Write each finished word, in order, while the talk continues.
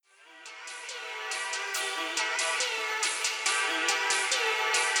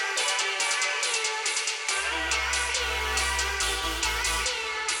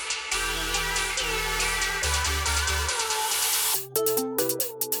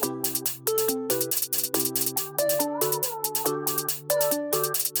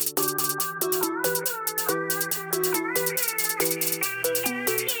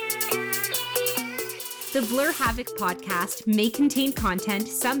The Blur Havoc podcast may contain content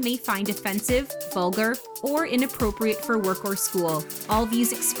some may find offensive, vulgar, or inappropriate for work or school. All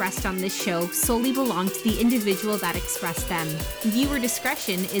views expressed on this show solely belong to the individual that expressed them. Viewer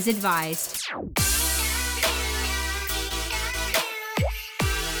discretion is advised.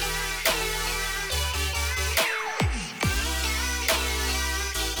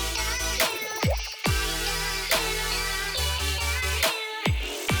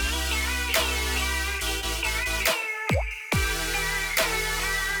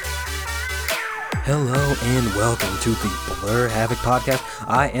 Hello and welcome to the Blur Havoc podcast.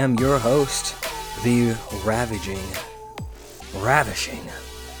 I am your host, the ravishing,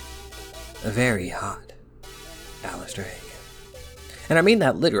 very hot Alistair Hagen. And I mean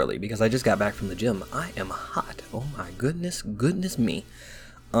that literally because I just got back from the gym. I am hot. Oh my goodness me.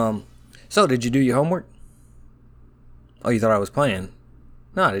 So did you do your homework? Oh, you thought I was playing?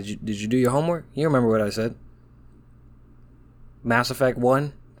 No, did you do your homework? You remember what I said? Mass Effect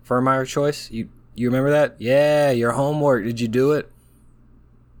 1, Quagmire choice? You remember that? Yeah, your homework. Did you do it?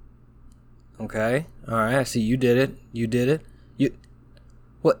 Okay. All right. I see you did it. You did it.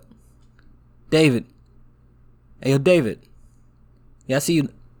 What? David. Hey, yo, David. Yeah, I see you.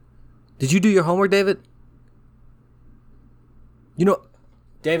 Did you do your homework, David? You know,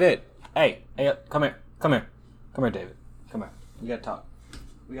 David. Hey, come here. Come here, David. Come here. We gotta talk.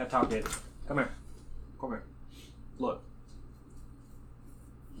 David. Come here. Look.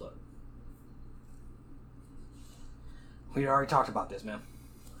 We already talked about this, man.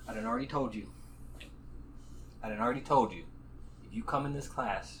 I done already told you. If you come in this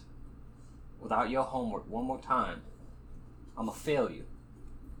class without your homework one more time, I'm gonna fail you.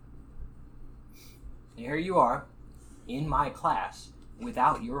 And here you are, in my class,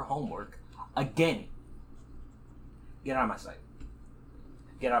 without your homework, again. Get out of my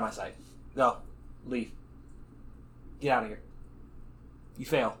sight. Go. Leave. Get out of here. You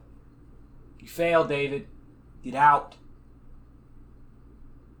fail. David. Get out.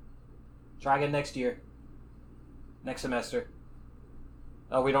 Try again next year. Next semester.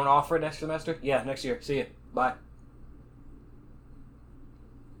 Oh, we don't offer it next semester? Yeah, next year. See you. Bye.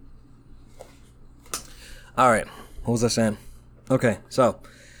 Alright. What was I saying? Okay, so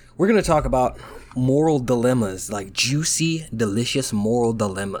we're going to talk about moral dilemmas, like juicy, delicious moral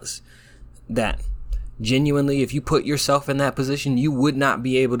dilemmas that genuinely, if you put yourself in that position, you would not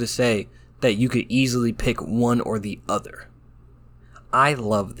be able to say that you could easily pick one or the other. I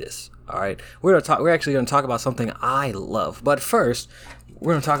love this. All right, we're actually going to talk about something I love. But first,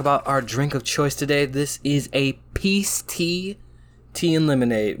 we're going to talk about our drink of choice today. This is a peace tea and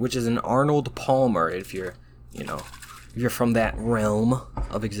lemonade, which is an Arnold Palmer. If you're from that realm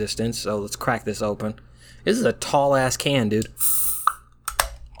of existence. So let's crack this open. This is a tall ass can, dude.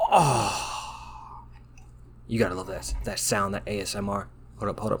 Oh, you gotta love that sound, that ASMR.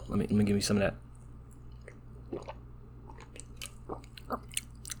 Hold up. Let me give you some of that.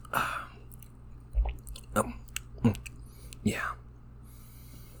 Yeah.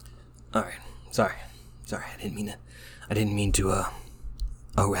 All right. Sorry. I didn't mean to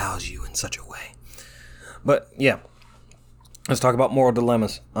arouse you in such a way. But yeah, let's talk about moral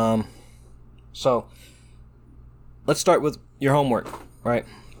dilemmas. So let's start with your homework, right?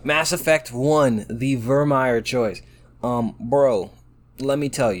 Mass Effect 1, the Quagmire choice. Bro, let me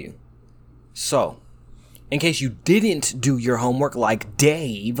tell you. So, in case you didn't do your homework like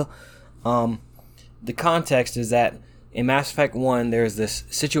Dave, the context is that in Mass Effect 1, there's this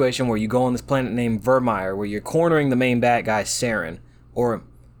situation where you go on this planet named Quagmire, where you're cornering the main bad guy, Saren, or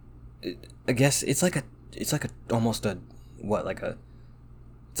I guess it's a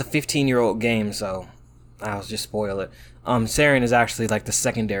 15-year-old game, so I'll just spoil it. Saren is actually like the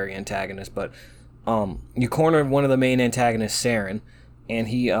secondary antagonist, but you corner one of the main antagonists, Saren, and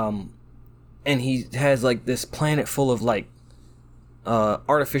he has like this planet full of like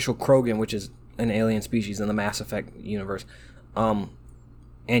artificial Krogan, which is an alien species in the Mass Effect universe. And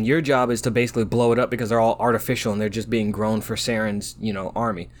your job is to basically blow it up because they're all artificial and they're just being grown for Saren's,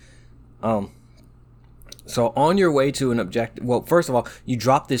 army. So on your way to an objective, well, first of all, you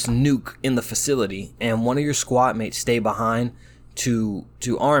drop this nuke in the facility and one of your squad mates stay behind to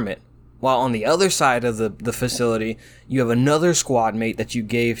arm it. While on the other side of the facility, you have another squad mate that you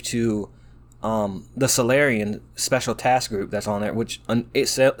gave to the Solarian Special Task Group that's on there, which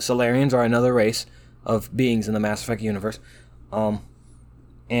Solarians are another race of beings in the Mass Effect universe.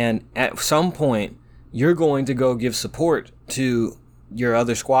 And at some point, you're going to go give support to your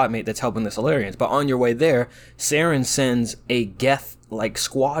other squad mate that's helping the Solarians. But on your way there, Saren sends a Geth-like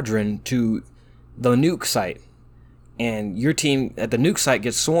squadron to the nuke site. And your team at the nuke site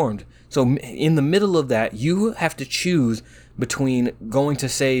gets swarmed. So in the middle of that, you have to choose between going to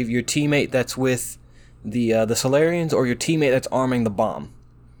save your teammate that's with the Solarians or your teammate that's arming the bomb.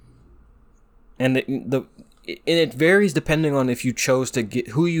 And it varies depending on if you chose to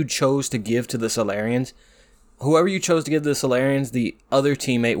who you chose to give to the Solarians. Whoever you chose to give to the Solarians, the other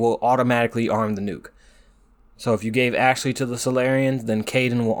teammate will automatically arm the nuke. So if you gave Ashley to the Solarians, then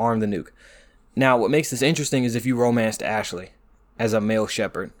Caden will arm the nuke. Now, what makes this interesting is if you romanced Ashley as a male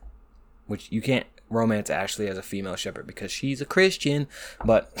shepherd, which you can't romance Ashley as a female shepherd because she's a Christian.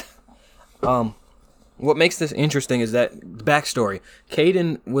 But what makes this interesting is that backstory.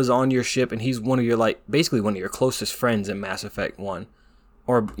 Caden was on your ship, and he's one of your basically one of your closest friends in Mass Effect 1.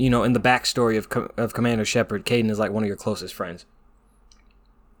 Or, in the backstory of Commander Shepard, Caden is like one of your closest friends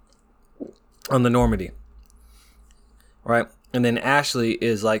on the Normandy. Right? And then Ashley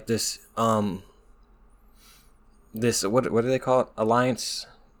is like this what do they call it? Alliance,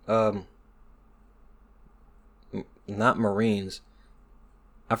 not Marines.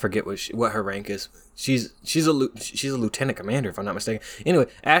 I forget what her rank is. She's a lieutenant commander, if I'm not mistaken. Anyway,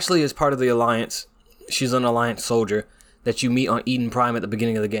 Ashley is part of the Alliance. She's an Alliance soldier that you meet on Eden Prime at the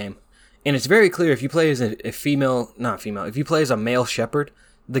beginning of the game. And it's very clear if you play as if you play as a male shepherd,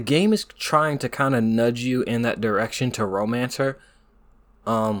 the game is trying to kind of nudge you in that direction to romance her.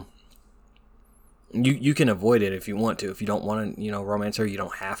 You can avoid it if you want to. If you don't want to, romance her, you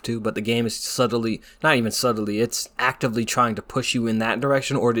don't have to. But the game is not even subtly, it's actively trying to push you in that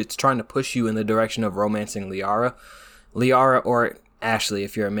direction, or it's trying to push you in the direction of romancing Liara or Ashley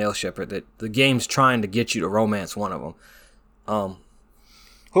if you're a male shepherd. That the game's trying to get you to romance one of them.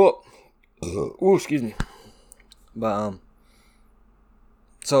 Excuse me. But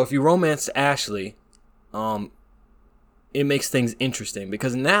so if you romance Ashley, it makes things interesting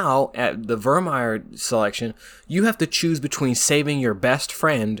because now at the Quagmire selection, you have to choose between saving your best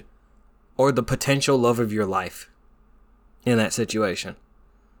friend or the potential love of your life in that situation,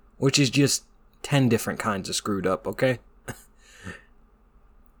 which is just 10 different kinds of screwed up, okay?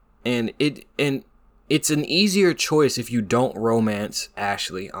 and it's an easier choice if you don't romance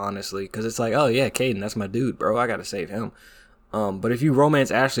Ashley, honestly, because it's like, oh yeah, Caden, that's my dude, bro, I gotta save him. But if you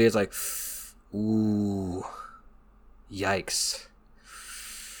romance Ashley, it's like, ooh, yikes.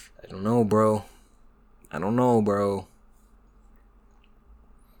 I don't know, bro.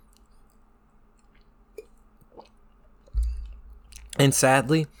 And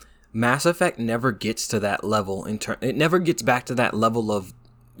sadly, Mass Effect never gets to that level. It never gets back to that level of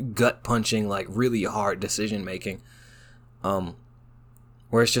gut punching, like really hard decision making.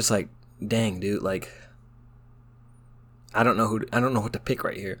 Where it's just like, dang, dude, like I don't know what to pick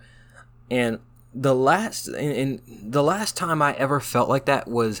right here. And the last time I ever felt like that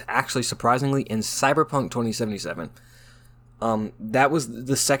was actually surprisingly in Cyberpunk 2077. That was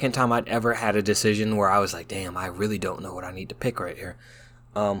the second time I'd ever had a decision where I was like, damn, I really don't know what I need to pick right here.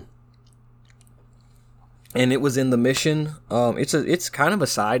 And it was in the mission. It's kind of a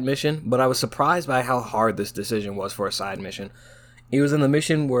side mission, but I was surprised by how hard this decision was for a side mission. It was in the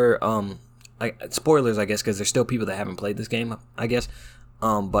mission where spoilers, I guess, because there's still people that haven't played this game, I guess.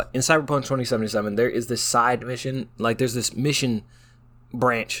 But in Cyberpunk 2077, there is this side mission, there's this mission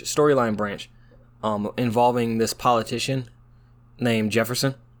branch, storyline branch, involving this politician named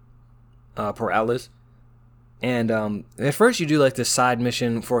Jefferson Peralez. And at first you do this side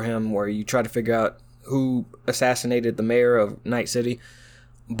mission for him where you try to figure out who assassinated the mayor of Night City.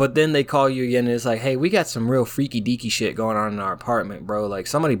 But then they call you again and it's like, hey, we got some real freaky deaky shit going on in our apartment, bro.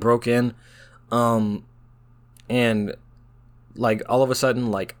 Somebody broke in, and all of a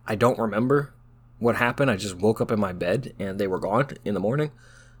sudden, I don't remember what happened. I just woke up in my bed and they were gone in the morning.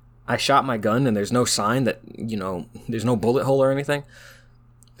 I shot my gun and there's no sign that, there's no bullet hole or anything.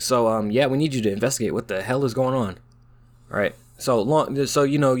 So, we need you to investigate what the hell is going on. All right. So,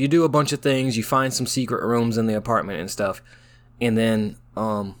 you do a bunch of things. You find some secret rooms in the apartment and stuff. And then,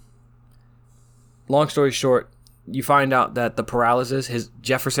 long story short, you find out that the Peralezes,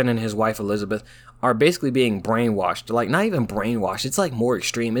 Jefferson and his wife Elizabeth, are basically being brainwashed. Not even brainwashed. It's more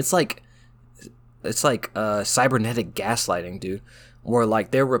extreme. It's like cybernetic gaslighting, dude. Where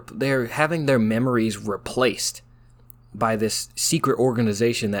they're having their memories replaced by this secret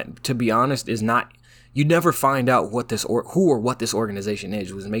organization that, to be honest, is not. You never find out what this who or what this organization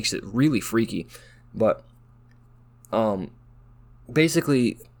is, which makes it really freaky. But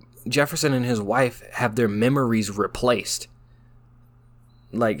basically, Jefferson and his wife have their memories replaced.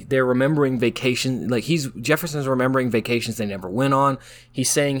 They're remembering vacation. Jefferson's remembering vacations they never went on. He's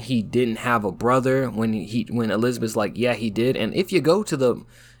saying he didn't have a brother when Elizabeth's like, yeah, he did. And if you go to the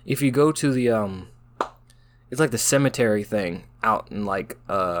it's like the cemetery thing out in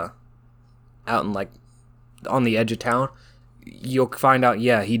out in, like, on the edge of town, you'll find out,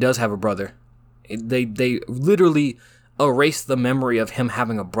 yeah, he does have a brother. They literally erase the memory of him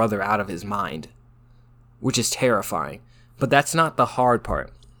having a brother out of his mind, which is terrifying. But that's not the hard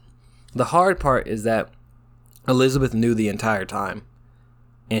part. The hard part is that Elizabeth knew the entire time,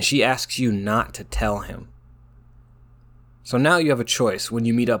 and she asks you not to tell him. So now you have a choice when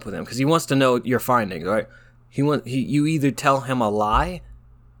you meet up with him, because he wants to know your findings, right? You either tell him a lie,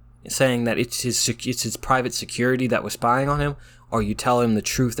 saying that it's his private security that was spying on him, or you tell him the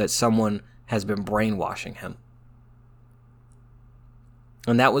truth that someone has been brainwashing him.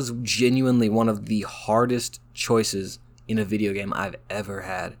 And that was genuinely one of the hardest choices in a video game I've ever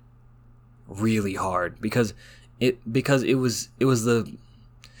had. Really hard, because it was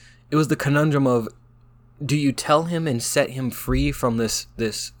the conundrum of, do you tell him and set him free from this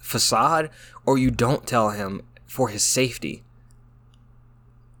facade, or you don't tell him for his safety?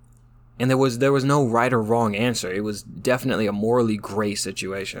 And there was no right or wrong answer. It was definitely a morally gray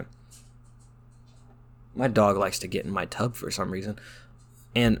situation. My dog likes to get in my tub for some reason.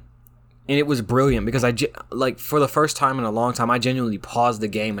 And it was brilliant, because for the first time in a long time, I genuinely paused the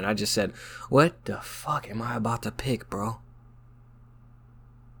game and I just said, what the fuck am I about to pick, bro?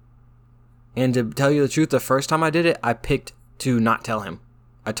 And to tell you the truth, the first time I did it, I picked to not tell him.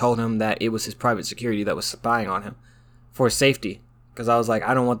 I told him that it was his private security that was spying on him for his safety, because I was like,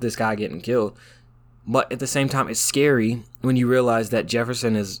 I don't want this guy getting killed. But at the same time, it's scary when you realize that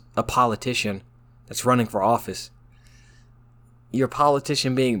Jefferson is a politician that's running for office. Your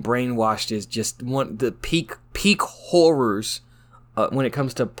politician being brainwashed is just one the peak horrors when it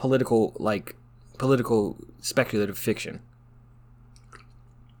comes to political speculative fiction.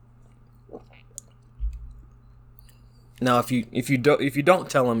 Now, if you don't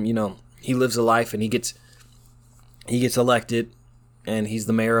tell him, he lives a life and he gets elected, and he's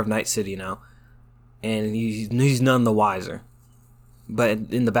the mayor of Night City now, and he's none the wiser. But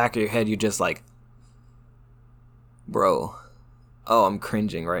in the back of your head, you're just like, bro, oh, I'm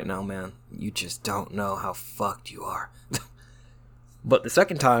cringing right now, man. You just don't know how fucked you are. But the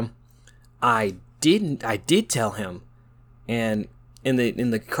second time, I did tell him, and in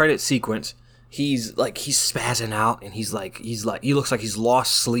the credit sequence, he's spazzing out, and he looks like he's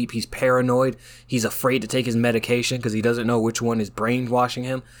lost sleep. He's paranoid. He's afraid to take his medication because he doesn't know which one is brainwashing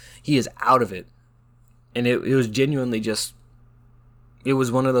him. He is out of it, and it was genuinely just. It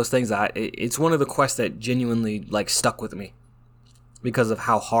was one of those things that it's one of the quests that genuinely stuck with me because of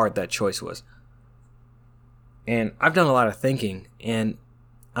how hard that choice was. And I've done a lot of thinking, and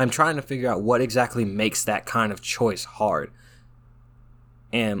I'm trying to figure out what exactly makes that kind of choice hard.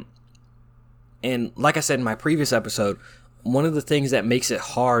 And like I said in my previous episode, one of the things that makes it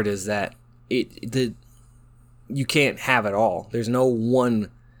hard is that you can't have it all. There's no one,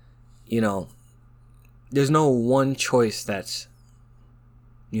 there's no one choice that's,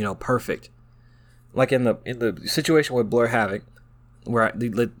 perfect. Like in the situation with Blur Havoc, where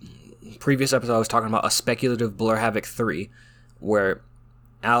the previous episode I was talking about a speculative Blur Havoc 3, where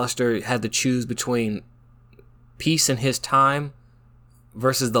Alistair had to choose between peace in his time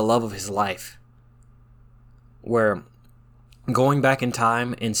versus the love of his life. Where going back in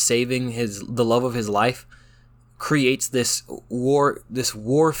time and saving the love of his life creates this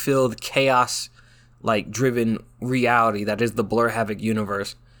war-filled, chaos-driven reality that is the Blur Havoc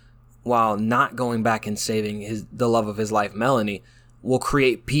universe, while not going back and saving the love of his life, Melanie, will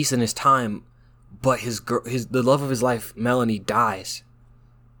create peace in his time, but the love of his life, Melanie, dies.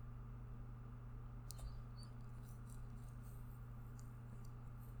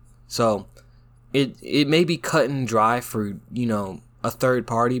 So it may be cut and dry for, a third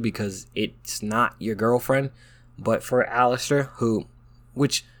party because it's not your girlfriend, but for Alistair,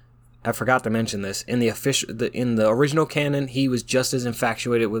 which I forgot to mention this, in the original canon, he was just as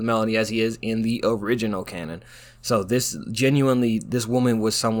infatuated with Melanie as he is in the original canon. So this woman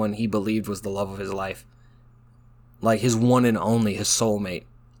was someone he believed was the love of his life. Like his one and only, his soulmate.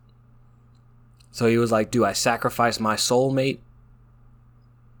 So he was like, do I sacrifice my soulmate?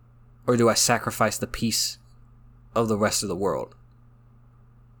 Or do I sacrifice the peace of the rest of the world?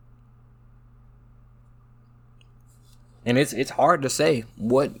 And it's hard to say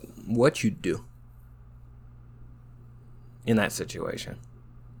what you'd do in that situation.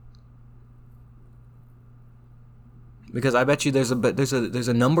 Because I bet you there's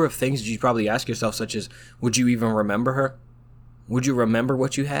a number of things you probably ask yourself, such as, would you even remember her? Would you remember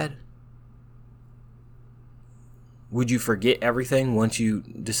what you had? Would you forget everything once you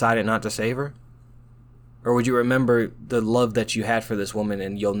decided not to save her? Or would you remember the love that you had for this woman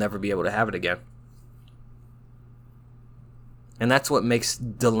and you'll never be able to have it again? And that's what makes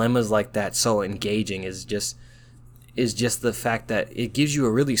dilemmas like that so engaging, is just the fact that it gives you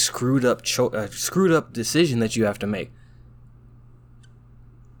a really screwed up decision that you have to make.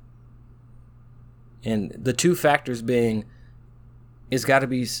 And the two factors being, it's got to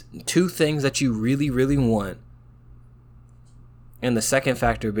be two things that you really, really want. And the second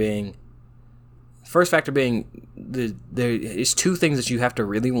factor being, first factor being, there is two things that you have to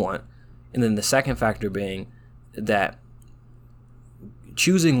really want. And then the second factor being that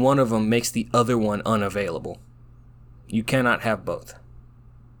choosing one of them makes the other one unavailable. You cannot have both.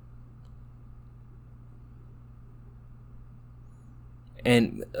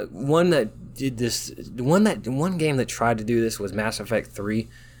 And one game that tried to do this was Mass Effect 3,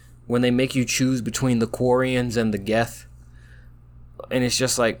 when they make you choose between the Quarians and the Geth. And it's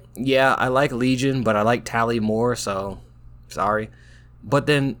just like, yeah, I like Legion, but I like Tally more, so sorry. But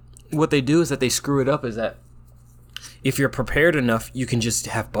then what they do is that they screw it up, is that if you're prepared enough, you can just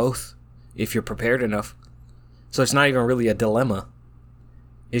have both. If you're prepared enough. So it's not even really a dilemma.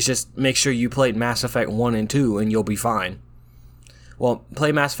 It's just make sure you played Mass Effect 1 and 2 and you'll be fine. Well,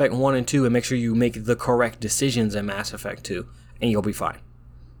 play Mass Effect 1 and 2 and make sure you make the correct decisions in Mass Effect 2 and you'll be fine.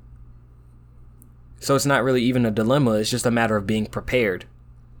 So it's not really even a dilemma, it's just a matter of being prepared.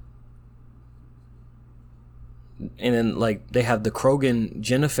 And then, like, they have the Krogan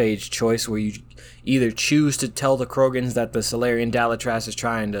genophage choice, where you either choose to tell the Krogans that the Solarian Dalatras is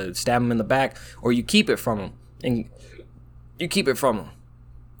trying to stab them in the back, or you keep it from them. And you keep it from them.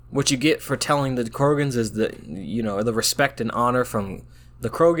 What you get for telling the Krogans is the respect and honor from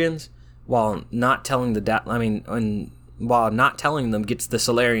the Krogans, while not telling while not telling them gets the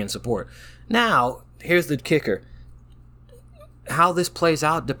Solarian support. Now, here's the kicker. How this plays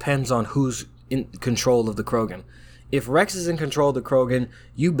out depends on who's in control of the Krogan. If Rex is in control of the Krogan,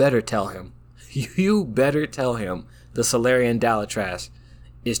 you better tell him. You better tell him the Solarian Dalatras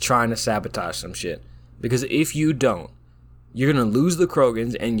is trying to sabotage some shit. Because if you don't, you're going to lose the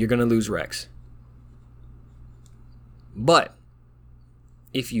Krogans and you're going to lose Rex. But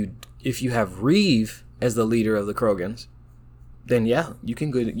if you have Reeve as the leader of the Krogans, then yeah, you can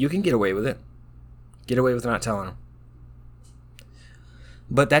get away with it. Get away with not telling him.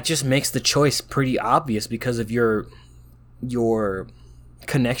 But that just makes the choice pretty obvious because of your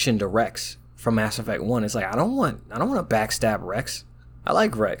connection to Rex from Mass Effect 1. It's like, I don't want to backstab Rex. I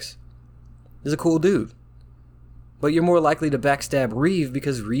like Rex. He's a cool dude. But you're more likely to backstab Reeve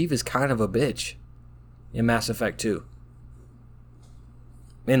because Reeve is kind of a bitch in Mass Effect 2.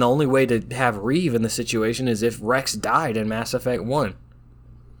 And the only way to have Reeve in the situation is if Rex died in Mass Effect 1.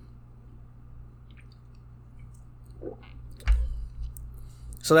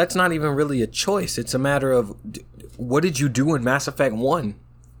 So that's not even really a choice. It's a matter of, what did you do in Mass Effect 1?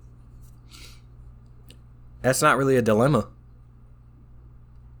 That's not really a dilemma.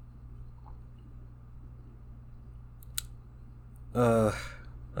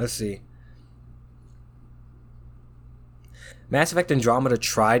 Let's see. Mass Effect Andromeda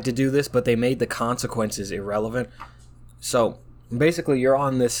tried to do this, but they made the consequences irrelevant. So basically, you're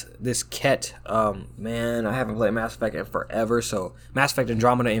on this Ket. Man, I haven't played Mass Effect in forever. So Mass Effect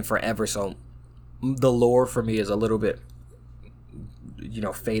Andromeda in forever. So the lore for me is a little bit,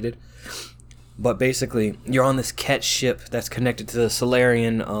 faded. But basically, you're on this Ket ship that's connected to the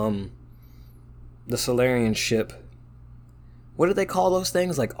Solarian ship. What do they call those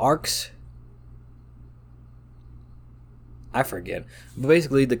things? Like arcs? I forget. But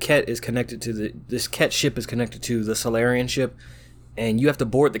basically, the Ket is connected to this Ket ship is connected to the Solarian ship, and you have to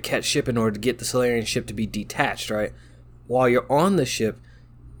board the Ket ship in order to get the Solarian ship to be detached, right? While you're on the ship,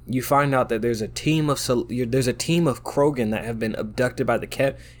 you find out that there's a team of Krogan that have been abducted by the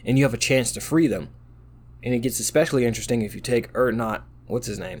Ket, and you have a chance to free them. And it gets especially interesting if you take what's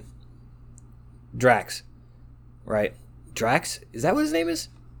his name? Drax, right? Drax? Is that what his name is?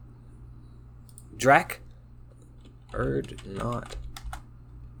 Drac? Erdnot.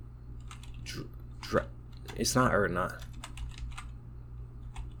 It's not Erdnot.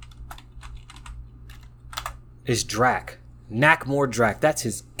 It's Drac. Nakmor Drac. That's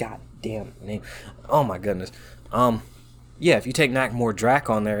his goddamn name. Oh my goodness. Yeah, if you take Nakmor Drac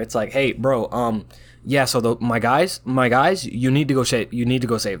on there, it's like, hey, bro, yeah, so my guys, you need to go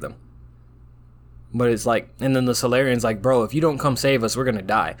save them. But it's like, and then the Solarian's like, bro, if you don't come save us, we're gonna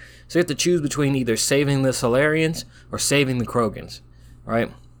die. So you have to choose between either saving the Solarians or saving the Krogans, right?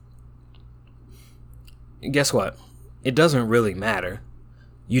 And guess what? It doesn't really matter.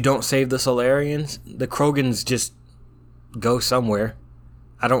 You don't save the Solarians, the Krogans just go somewhere.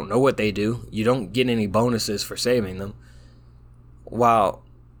 I don't know what they do. You don't get any bonuses for saving them. While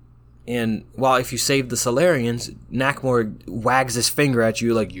And while if you save the Solarians, Nakamura wags his finger at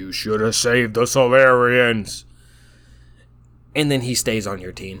you like, you should have saved the Solarians. And then he stays on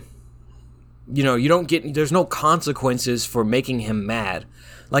your team. You know, you don't get, there's no consequences for making him mad.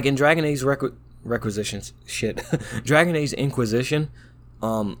 Like in Dragon Age Requisitions, Dragon Age Inquisition,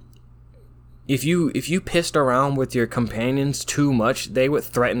 if you pissed around with your companions too much, they would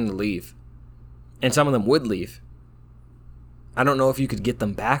threaten to leave. And some of them would leave. I don't know if you could get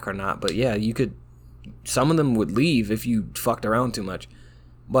them back or not, but yeah, you could. Some of them would leave if you fucked around too much.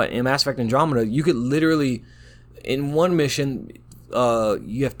 But in Mass Effect Andromeda, you could literally, in one mission,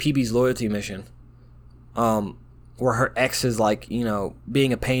 you have PB's loyalty mission, where her ex is like, you know,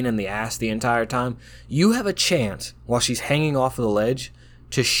 being a pain in the ass the entire time. You have a chance while she's hanging off of the ledge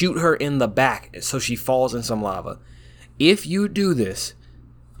to shoot her in the back so she falls in some lava. If you do this,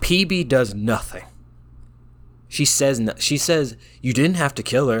 PB does nothing. She says you didn't have to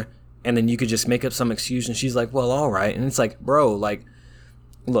kill her, and then you could just make up some excuse, and she's like, well, all right. And it's like, bro, like,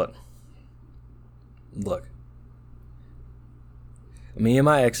 look. Me and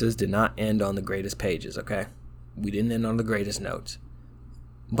my exes did not end on the greatest pages, okay? We didn't end on the greatest notes.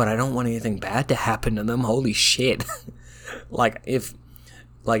 But I don't want anything bad to happen to them. Holy shit. Like if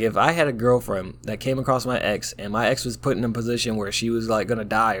I had a girlfriend that came across my ex, and my ex was put in a position where she was like gonna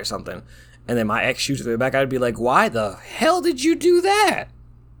die or something, and then my ex shoots her back, I'd be like, why the hell did you do that?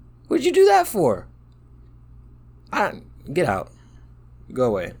 What'd you do that for? Get out. Go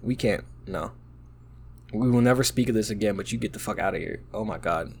away. We can't. No. We will never speak of this again, but you get the fuck out of here. Oh my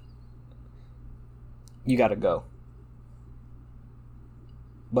god. You gotta go.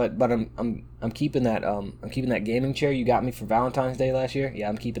 But I'm keeping that gaming chair you got me for Valentine's Day last year. Yeah,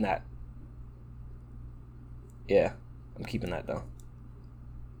 I'm keeping that. Yeah, I'm keeping that though.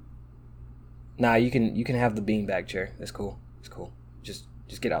 Nah, you can have the beanbag chair. That's cool. It's cool. Just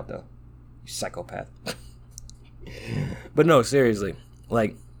get out though. You psychopath. But no, seriously.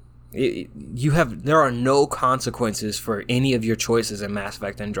 Like there are no consequences for any of your choices in Mass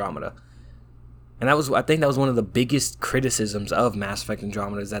Effect Andromeda. And I think that was one of the biggest criticisms of Mass Effect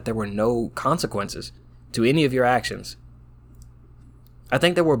Andromeda, is that there were no consequences to any of your actions. I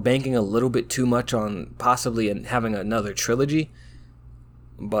think that we're banking a little bit too much on possibly having another trilogy,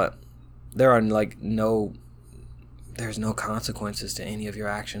 but there's no consequences to any of your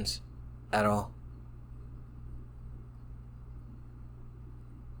actions at all.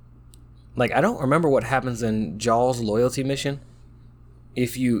 Like, I don't remember what happens in Jaw's loyalty mission.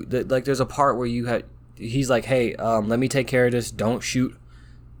 If you there's a part where he's like, hey, let me take care of this, don't shoot,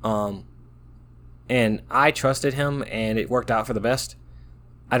 and I trusted him and it worked out for the best.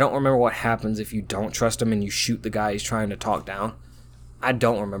 I don't remember what happens if you don't trust him and you shoot the guy he's trying to talk down. I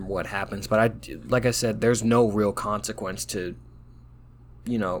don't remember what happens, but like I said, there's no real consequence to,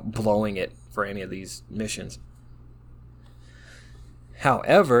 you know, blowing it for any of these missions.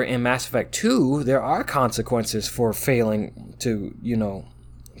 However, in Mass Effect 2, there are consequences for failing to, you know,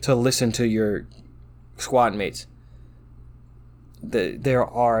 to listen to your squad mates. There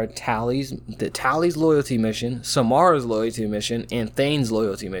are Tally's loyalty mission, Samara's loyalty mission, and Thane's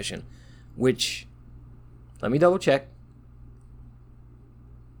loyalty mission, which, let me double check.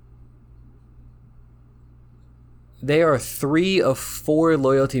 They are 3 of 4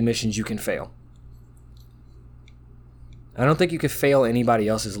 loyalty missions you can fail. I don't think you could fail anybody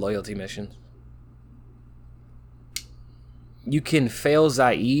else's loyalty missions. You can fail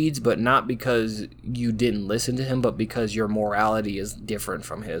Zaid's, but not because you didn't listen to him, but because your morality is different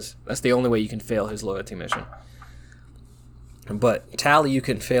from his. That's the only way you can fail his loyalty mission. But Tally, you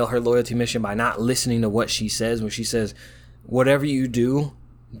can fail her loyalty mission by not listening to what she says. When she says, whatever you do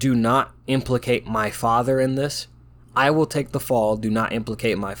not implicate my father in this. I will take the fall, do not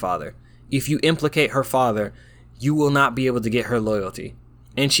implicate my father. If you implicate her father, you will not be able to get her loyalty.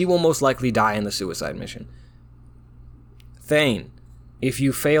 And she will most likely die in the suicide mission. Thane, if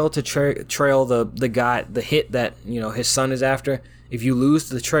you fail to trail the guy, the hit that, you know, his son is after, if you lose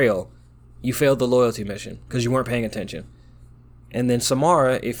the trail, you failed the loyalty mission because you weren't paying attention. And then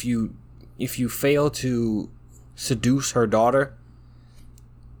Samara, if you fail to seduce her daughter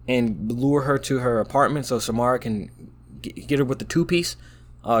and lure her to her apartment so Samara can get her with the 2-piece,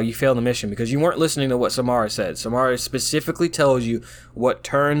 you fail the mission because you weren't listening to what Samara said. Samara specifically tells you what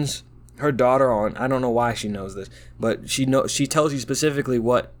turns her daughter on. I don't know why she knows this, but she tells you specifically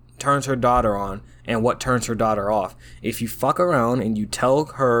what turns her daughter on and what turns her daughter off. If you fuck around and you tell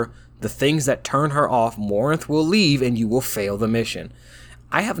her the things that turn her off, Morinth will leave and you will fail the mission.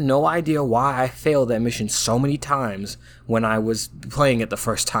 I have no idea why I failed that mission so many times when I was playing it the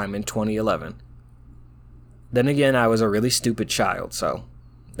first time in 2011. Then again, I was a really stupid child, so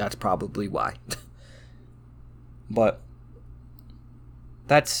That's probably why. But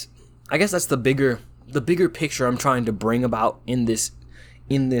I guess that's the bigger picture I'm trying to bring about in this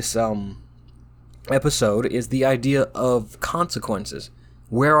episode, is the idea of consequences.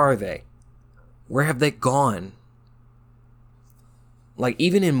 Where are they? Where have they gone? Like,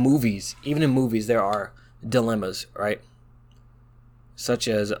 even in movies there are dilemmas, right? Such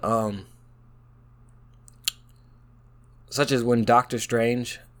as when Doctor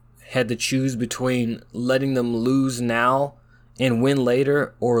Strange had to choose between letting them lose now and win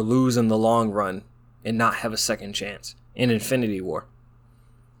later, or lose in the long run and not have a second chance in Infinity War.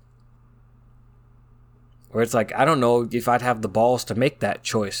 Where it's like, I don't know if I'd have the balls to make that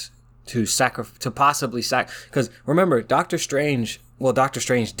choice, to possibly because remember, Doctor Strange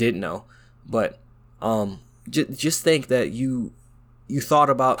did know, but just think that you thought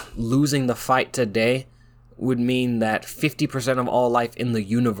about losing the fight today would mean that 50% of all life in the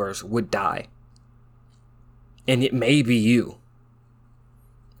universe would die. And it may be you.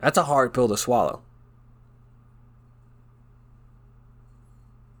 That's a hard pill to swallow.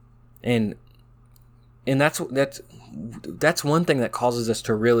 And that's one thing that causes us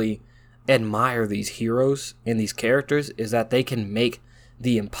to really admire these heroes and these characters, is that they can make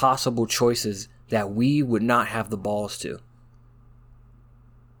the impossible choices that we would not have the balls to.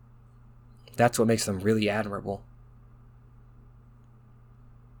 That's what makes them really admirable.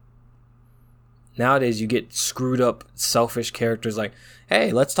 Nowadays, you get screwed up, selfish characters like,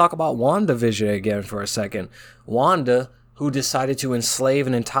 hey, let's talk about WandaVision again for a second. Wanda, who decided to enslave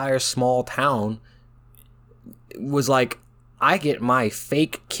an entire small town, was like, I get my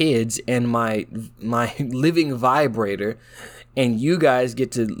fake kids and my living vibrator, and you guys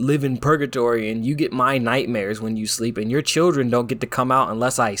get to live in purgatory, and you get my nightmares when you sleep, and your children don't get to come out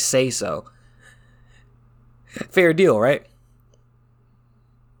unless I say so. Fair deal, right?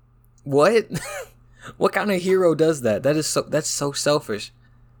 What? What kind of hero does that? That's so selfish.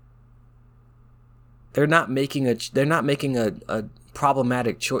 They're not making a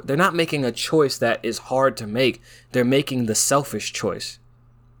problematic choice. They're not making a choice that is hard to make. They're making the selfish choice.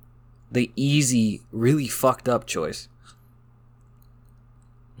 The easy, really fucked up choice.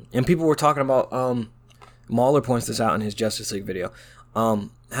 And people were talking about, Mauler points this out in his Justice League video,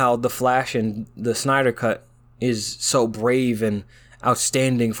 how the Flash in the Snyder Cut is so brave and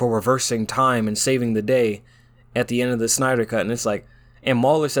outstanding for reversing time and saving the day at the end of the Snyder Cut. And it's like, and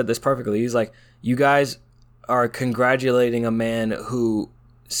Mauler said this perfectly. He's like, you guys are congratulating a man who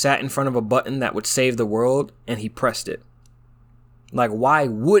sat in front of a button that would save the world, and he pressed it. Like, why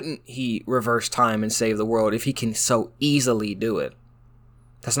wouldn't he reverse time and save the world if he can so easily do it?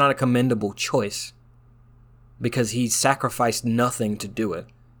 That's not a commendable choice, because he sacrificed nothing to do it.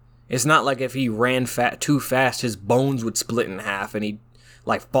 It's not like if he ran too fast, his bones would split in half and he'd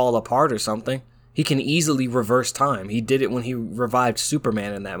like fall apart or something. He can easily reverse time. He did it when he revived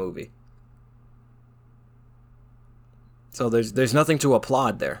Superman in that movie. So there's nothing to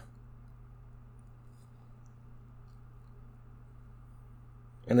applaud there.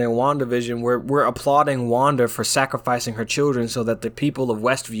 And then WandaVision, we're applauding Wanda for sacrificing her children so that the people of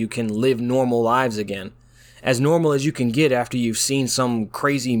Westview can live normal lives again. As normal as you can get after you've seen some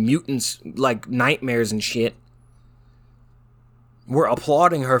crazy mutants like nightmares and shit. We're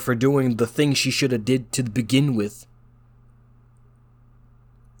applauding her for doing the thing she should have did to begin with.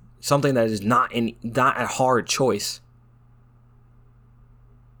 Something that is not a hard choice.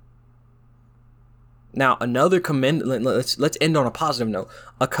 Now, let's end on a positive note.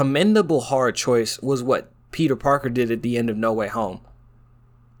 A commendable hard choice was what Peter Parker did at the end of No Way Home.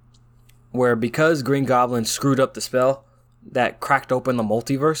 Where because Green Goblin screwed up the spell that cracked open the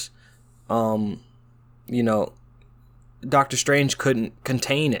multiverse, Doctor Strange couldn't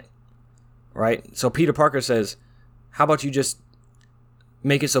contain it, right? So Peter Parker says, how about you just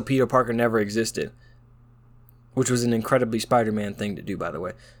make it so Peter Parker never existed? Which was an incredibly Spider-Man thing to do, by the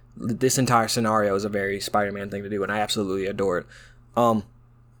way. This entire scenario is a very Spider-Man thing to do, and I absolutely adore it.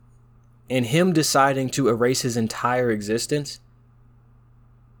 And him deciding to erase his entire existence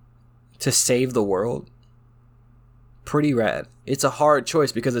to save the world, pretty rad. It's a hard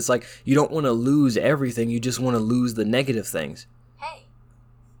choice because it's like, you don't want to lose everything, you just want to lose the negative things. Hey.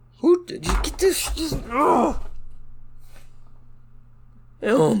 Who did you get this?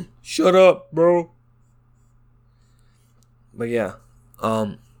 Shut up, bro. But yeah,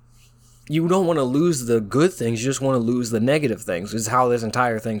 you don't want to lose the good things, you just want to lose the negative things. This is how this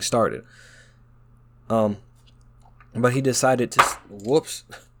entire thing started. But he decided to,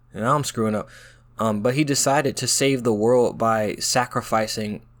 now I'm screwing up. But he decided to save the world by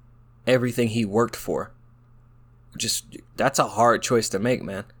sacrificing everything he worked for. That's a hard choice to make,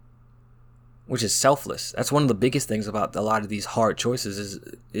 man. Which is selfless. That's one of the biggest things about a lot of these hard choices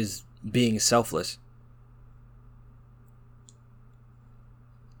is being selfless.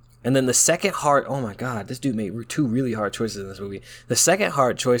 And then the second oh my God, this dude made 2 really hard choices in this movie. The second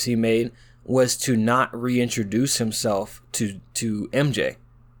hard choice he made was to not reintroduce himself to MJ.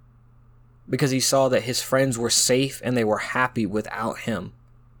 Because he saw that his friends were safe and they were happy without him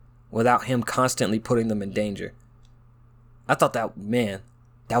constantly putting them in danger. I thought that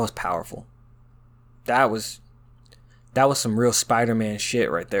was powerful. That was some real Spider-Man shit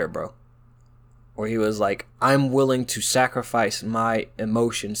right there, bro. Where he was like, I'm willing to sacrifice my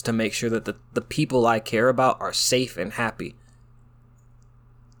emotions to make sure that the people I care about are safe and happy.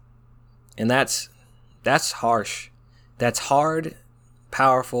 And that's harsh. That's hard,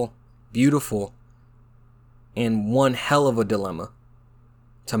 powerful, beautiful, and one hell of a dilemma.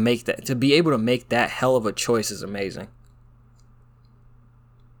 To be able to make that hell of a choice is amazing.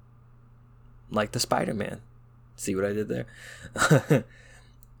 Like the Spider-Man. See what I did there?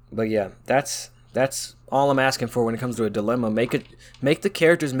 But yeah, that's all I'm asking for when it comes to a dilemma. Make the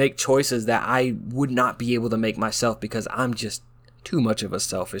characters make choices that I would not be able to make myself because I'm just too much of a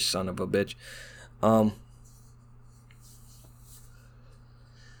selfish son of a bitch.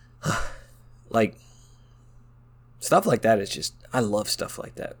 Like stuff like that is just, I love stuff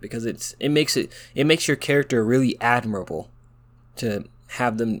like that because it makes your character really admirable to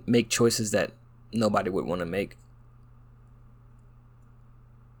have them make choices that nobody would want to make.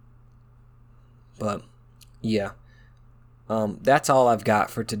 But yeah, that's all I've got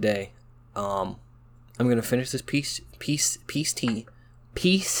for today. I'm gonna finish this peace tea.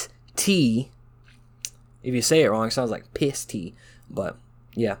 If you say it wrong, it sounds like piss tea. But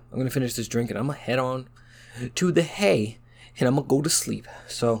yeah, I'm gonna finish this drink and I'm gonna head on to the hay and I'm gonna go to sleep.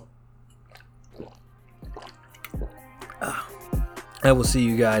 So I will see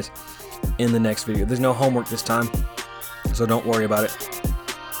you guys in the next video. There's no homework this time, so don't worry about it.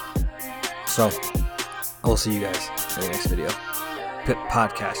 So I will see you guys in the next video.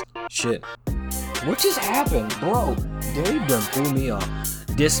 Podcast. Shit. What just happened, bro? Dave done threw me off.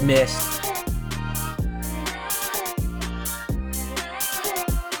 Dismissed.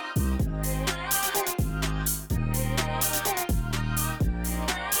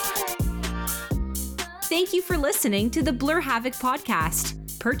 Thank you for listening to the Blur Havoc podcast.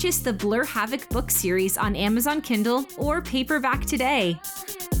 Purchase the Blur Havoc book series on Amazon Kindle or paperback today.